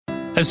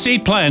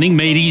Estate planning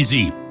made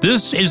easy.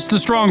 This is the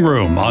Strong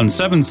Room on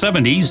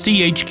 770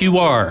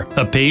 CHQR,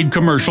 a paid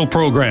commercial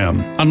program.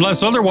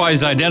 Unless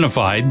otherwise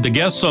identified, the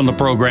guests on the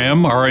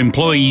program are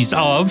employees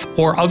of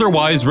or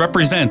otherwise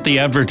represent the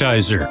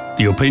advertiser.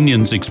 The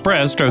opinions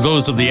expressed are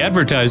those of the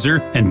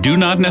advertiser and do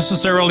not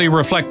necessarily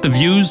reflect the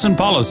views and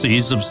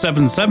policies of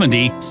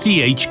 770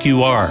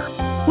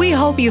 CHQR. We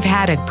hope you've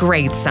had a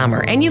great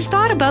summer and you've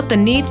thought about the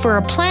need for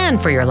a plan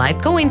for your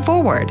life going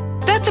forward.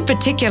 That's a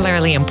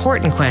particularly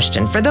important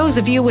question for those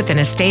of you with an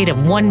estate of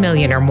 $1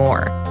 million or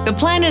more. The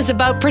plan is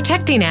about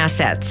protecting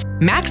assets,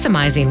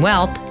 maximizing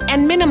wealth,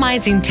 and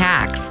minimizing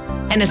tax.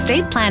 An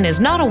estate plan is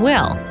not a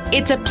will.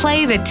 It's a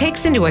play that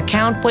takes into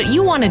account what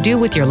you want to do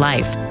with your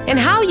life and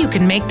how you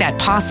can make that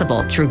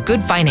possible through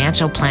good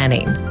financial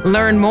planning.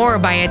 Learn more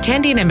by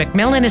attending a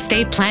Macmillan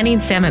Estate Planning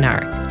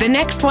Seminar. The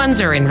next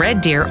ones are in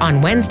Red Deer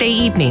on Wednesday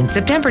evening,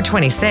 September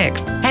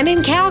 26th, and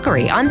in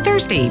Calgary on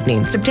Thursday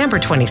evening, September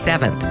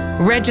 27th.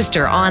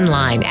 Register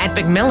online at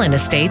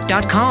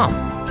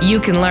macmillanestate.com. You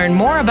can learn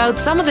more about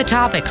some of the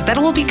topics that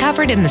will be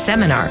covered in the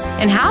seminar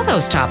and how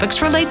those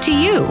topics relate to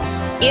you.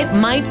 It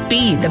might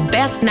be the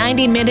best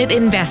 90-minute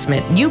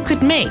investment you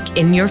could make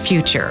in your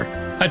future.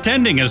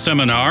 Attending a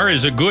seminar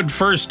is a good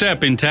first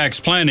step in tax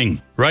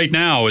planning. Right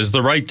now is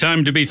the right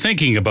time to be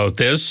thinking about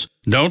this.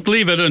 Don't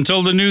leave it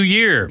until the new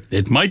year.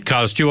 It might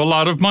cost you a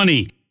lot of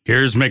money.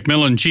 Here's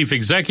Macmillan Chief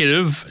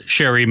Executive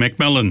Sherry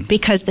Macmillan.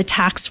 Because the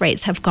tax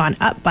rates have gone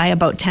up by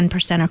about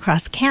 10%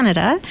 across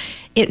Canada,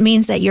 it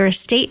means that your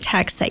estate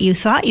tax that you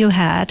thought you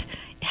had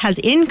has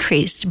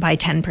increased by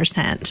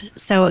 10%.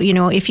 So,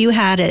 if you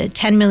had a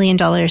 $10 million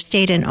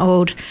estate and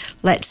owed,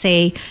 let's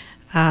say,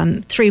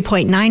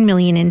 $3.9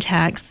 million in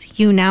tax,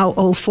 you now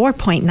owe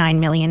 $4.9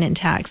 million in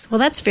tax. Well,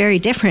 that's very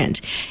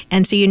different.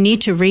 And so you need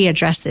to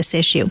readdress this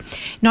issue.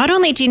 Not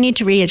only do you need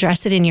to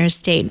readdress it in your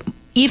estate,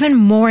 even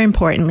more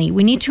importantly,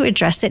 we need to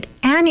address it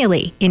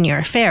annually in your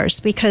affairs,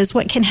 because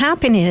what can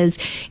happen is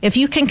if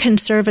you can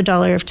conserve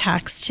 $1 of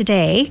tax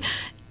today,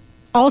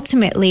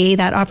 ultimately,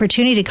 that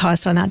opportunity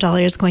cost on that dollar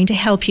is going to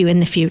help you in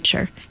the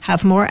future,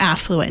 have more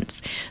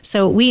affluence.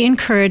 So we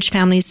encourage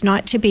families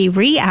not to be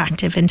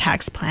reactive in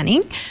tax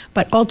planning,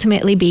 but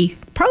ultimately be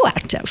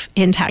proactive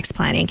in tax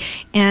planning.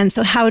 And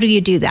so how do you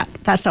do that?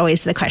 That's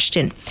always the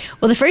question.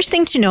 Well, the first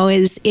thing to know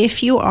is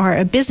if you are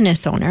a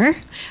business owner,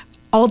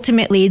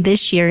 ultimately,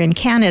 this year in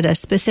Canada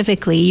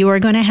specifically, you are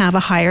going to have a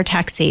higher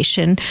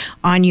taxation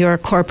on your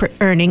corporate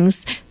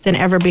earnings than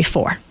ever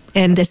before.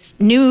 And this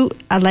new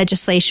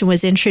legislation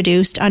was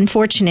introduced,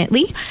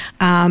 unfortunately,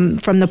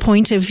 from the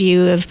point of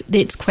view of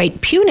it's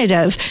quite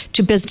punitive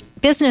to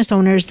business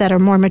owners that are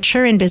more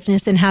mature in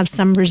business and have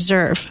some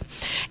reserve.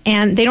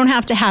 And they don't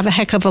have to have a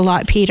heck of a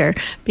lot, Peter,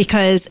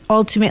 because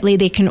ultimately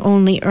they can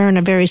only earn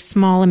a very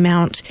small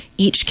amount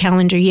each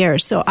calendar year.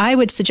 So I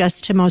would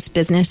suggest to most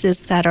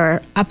businesses that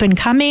are up and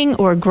coming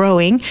or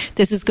growing,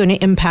 this is going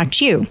to impact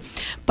you.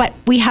 But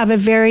we have a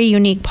very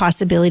unique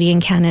possibility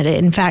in Canada.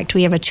 In fact,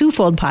 we have a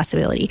twofold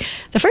possibility.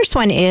 The first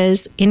one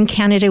is in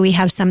Canada, we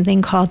have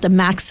something called the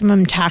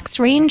maximum tax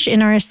range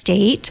in our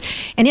estate,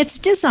 and it's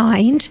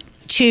designed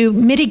to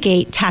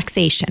mitigate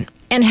taxation.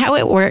 And how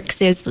it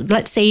works is,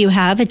 let's say you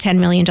have a $10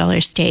 million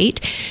estate,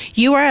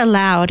 you are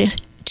allowed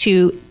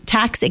to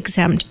tax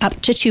exempt up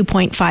to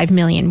 $2.5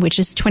 million, which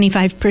is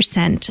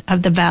 25%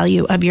 of the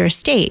value of your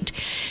estate.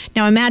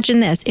 Now imagine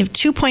this, if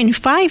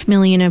 $2.5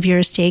 million of your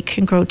estate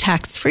can grow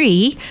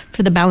tax-free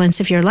for the balance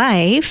of your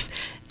life,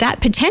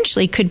 that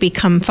potentially could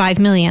become $5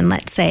 million,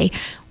 let's say.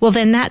 Well,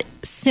 then that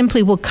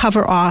simply will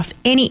cover off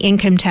any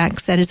income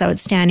tax that is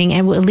outstanding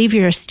and will leave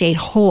your estate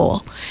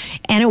whole.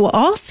 And it will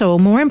also,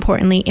 more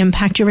importantly,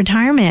 impact your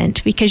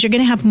retirement because you're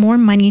going to have more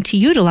money to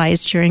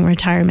utilize during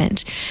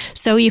retirement.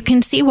 So you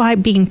can see why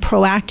being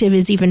proactive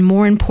is even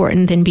more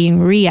important than being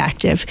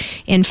reactive.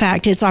 In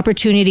fact, it's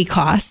opportunity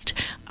cost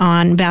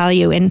on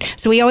value. And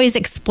so we always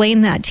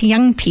explain that to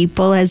young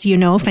people. As you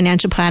know,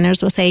 financial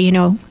planners will say,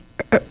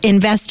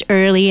 invest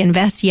early,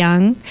 invest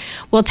young.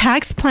 Well,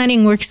 tax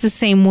planning works the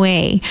same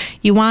way.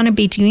 You want to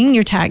be doing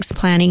your tax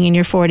planning in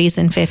your 40s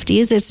and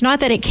 50s. It's not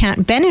that it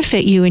can't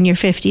benefit you in your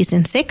 50s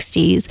and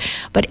 60s,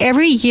 but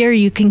every year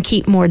you can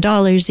keep more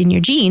dollars in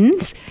your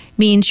jeans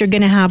means you're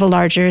going to have a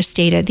larger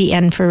estate at the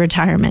end for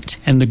retirement.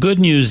 And the good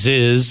news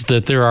is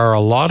that there are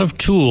a lot of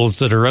tools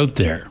that are out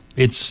there.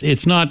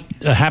 It's not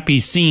a happy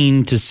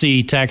scene to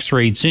see tax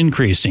rates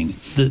increasing.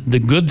 The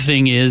good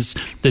thing is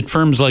that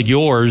firms like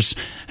yours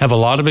have a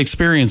lot of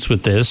experience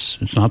with this.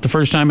 It's not the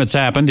first time it's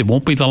happened. It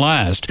won't be the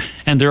last.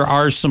 And there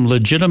are some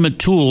legitimate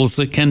tools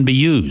that can be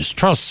used.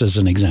 Trusts, as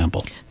an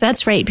example.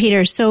 That's right,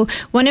 Peter. So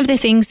one of the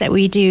things that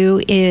we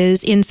do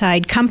is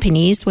inside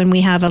companies, when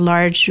we have a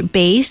large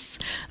base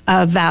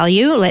of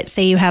value, let's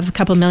say you have a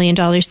couple $1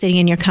 million sitting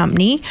in your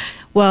company,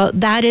 well,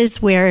 that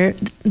is where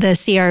the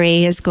CRA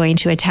is going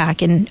to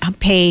attack and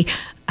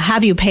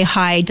have you pay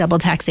high double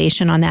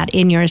taxation on that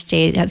in your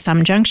estate at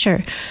some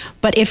juncture.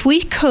 But if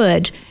we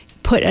could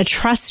put a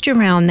trust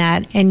around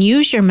that and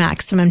use your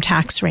maximum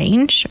tax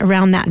range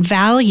around that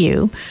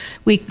value,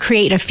 we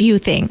create a few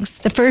things.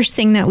 The first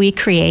thing that we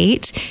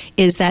create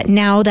is that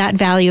now that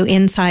value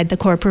inside the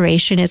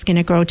corporation is going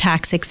to grow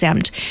tax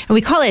exempt. And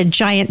we call it a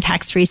giant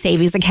tax-free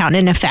savings account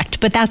in effect,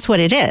 but that's what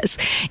it is.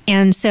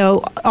 And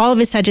so all of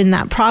a sudden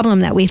that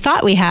problem that we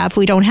thought we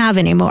don't have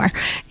anymore.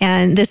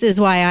 And this is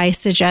why I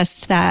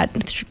suggest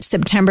that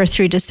September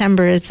through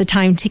December is the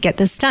time to get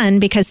this done,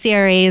 because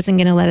CRA isn't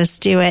going to let us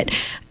do it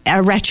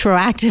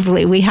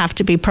retroactively. We have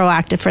to be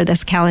proactive for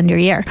this calendar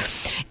year.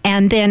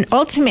 And then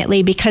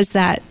ultimately, because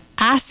that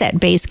asset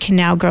base can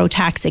now grow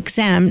tax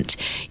exempt,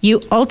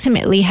 you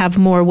ultimately have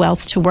more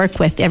wealth to work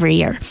with every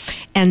year.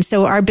 And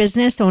so our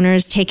business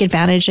owners take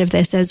advantage of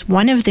this as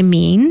one of the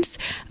means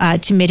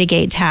to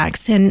mitigate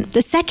tax. And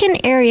the second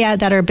area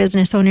that our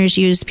business owners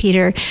use,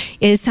 Peter,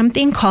 is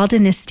something called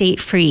an estate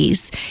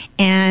freeze.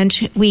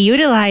 And we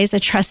utilize a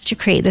trust to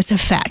create this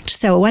effect.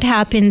 So what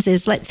happens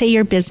is, let's say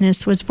your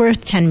business was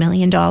worth $10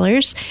 million,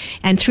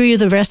 and through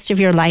the rest of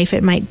your life,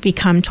 it might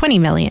become $20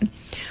 million.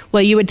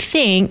 Well, you would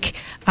think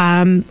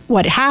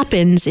what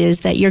happens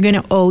is that you're going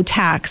to owe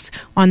tax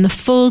on the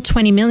full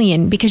 $20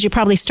 million because you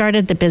probably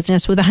started the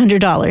business with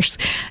 $100,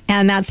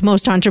 and that's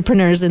most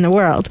entrepreneurs in the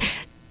world.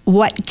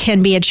 What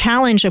can be a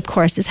challenge, of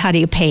course, is how do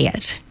you pay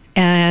it?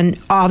 And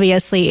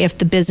obviously, if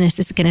the business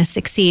is going to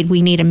succeed,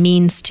 we need a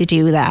means to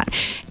do that.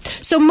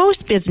 So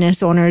most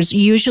business owners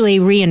usually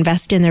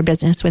reinvest in their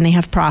business when they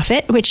have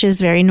profit, which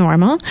is very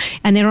normal,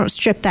 and they don't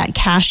strip that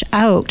cash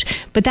out.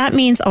 But that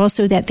means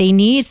also that they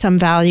need some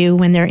value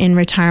when they're in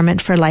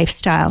retirement for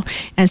lifestyle.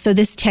 And so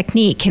this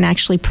technique can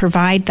actually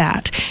provide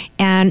that.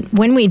 And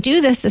when we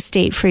do this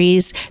estate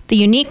freeze, the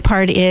unique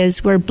part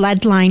is we're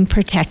bloodline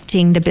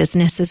protecting the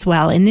business as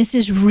well. And this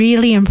is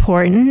really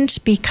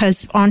important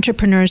because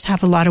entrepreneurs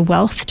have a lot of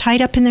wealth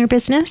tied up in their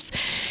business,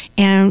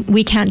 and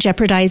we can't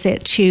jeopardize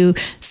it to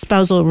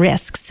spousal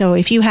risks. So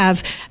if you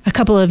have a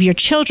couple of your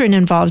children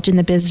involved in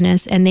the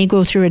business and they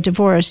go through a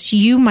divorce,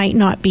 you might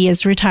not be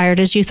as retired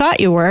as you thought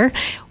you were,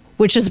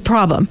 which is a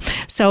problem.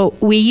 So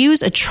we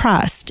use a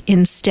trust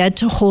instead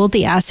to hold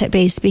the asset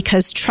base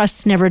because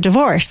trusts never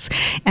divorce.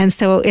 And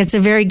so it's a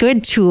very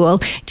good tool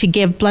to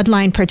give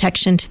bloodline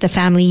protection to the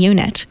family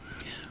unit.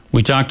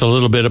 We talked a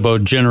little bit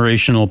about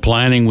generational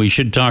planning. We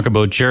should talk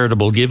about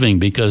charitable giving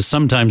because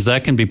sometimes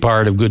that can be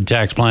part of good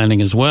tax planning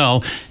as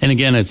well. And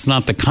again, it's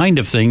not the kind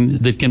of thing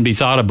that can be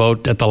thought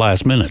about at the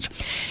last minute.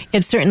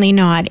 It's certainly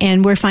not.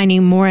 And we're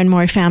finding more and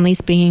more families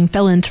being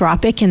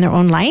philanthropic in their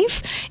own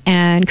life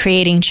and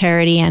creating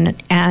charity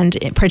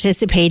and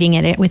participating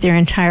in it with their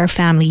entire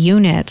family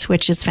unit,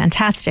 which is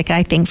fantastic,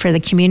 I think, for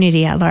the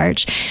community at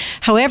large.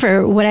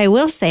 However, what I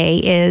will say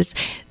is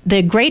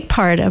the great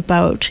part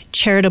about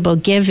charitable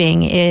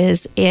giving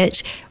is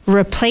it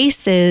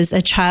replaces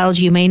a child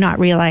you may not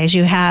realize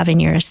you have in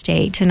your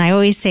estate. And I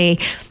always say,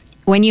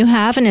 when you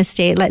have an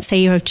estate, let's say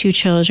you have 2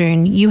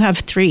 children, you have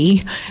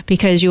 3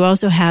 because you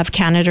also have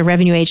Canada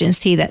Revenue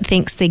Agency that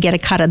thinks they get a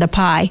cut of the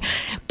pie.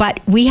 But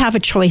we have a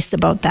choice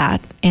about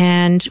that.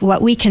 And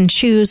what we can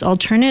choose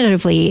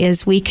alternatively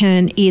is we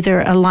can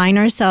either align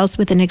ourselves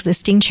with an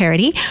existing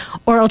charity,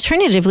 or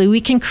alternatively, we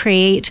can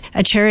create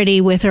a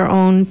charity with our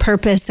own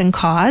purpose and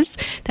cause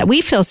that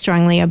we feel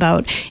strongly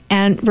about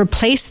and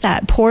replace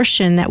that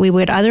portion that we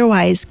would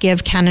otherwise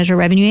give Canada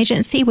Revenue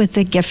Agency with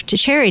a gift to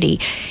charity.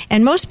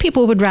 And most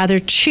people would rather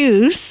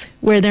choose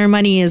where their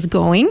money is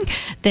going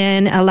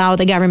than allow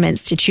the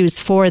governments to choose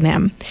for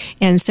them.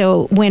 And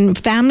so when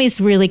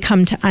families really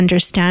come to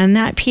understand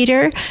that,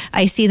 Peter,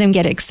 I see them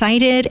get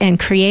excited and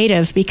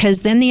creative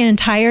because then the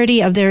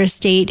entirety of their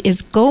estate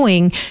is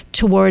going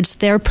towards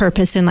their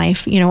purpose in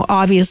life. You know,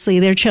 obviously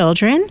their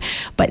children,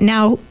 but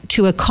now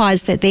to a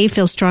cause that they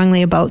feel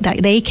strongly about,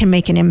 that they can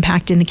make an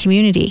impact in the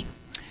community.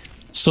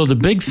 So the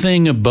big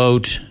thing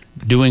about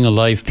doing a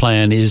life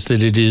plan is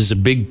that it is a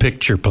big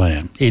picture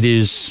plan. It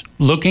is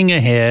looking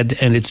ahead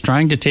and it's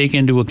trying to take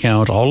into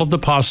account all of the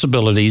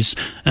possibilities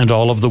and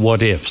all of the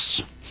what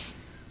ifs.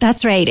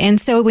 That's right. And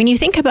so when you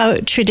think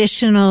about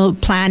traditional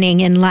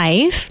planning in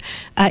life,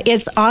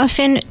 it's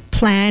often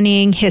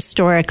planning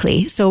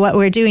historically. So what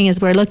we're doing is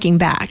we're looking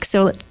back.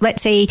 So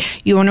let's say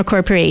you own a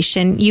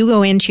corporation, you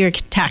go into your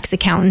tax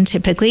accountant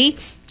typically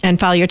and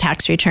file your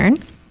tax return.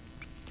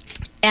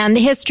 And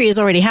the history has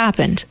already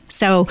happened.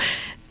 So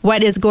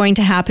what is going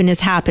to happen has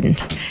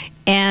happened.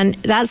 And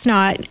that's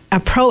not a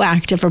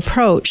proactive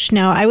approach.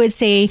 Now, I would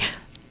say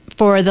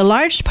for the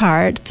large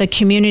part, the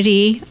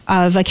community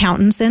of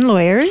accountants and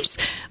lawyers,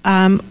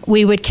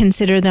 we would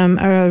consider them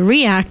a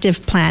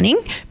reactive planning,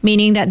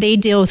 meaning that they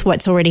deal with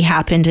what's already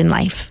happened in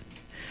life.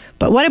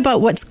 But what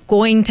about what's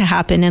going to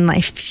happen in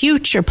life?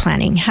 Future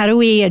planning. How do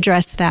we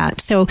address that?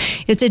 So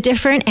it's a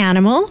different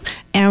animal,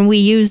 and we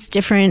use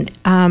different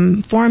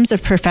forms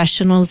of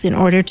professionals in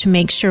order to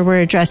make sure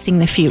we're addressing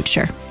the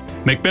future.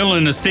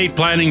 Macmillan Estate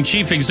Planning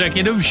Chief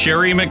Executive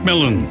Sherry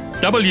McMillan.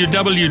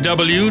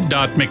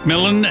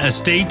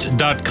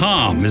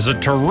 www.macmillanestate.com is a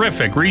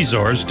terrific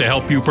resource to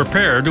help you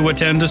prepare to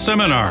attend a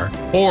seminar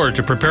or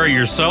to prepare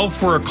yourself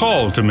for a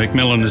call to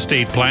Macmillan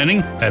Estate Planning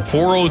at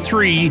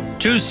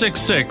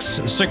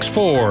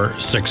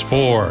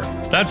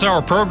 403-266-6464. That's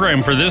our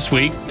program for this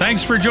week.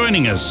 Thanks for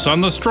joining us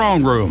on The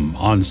Strong Room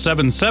on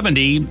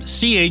 770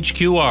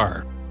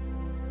 CHQR.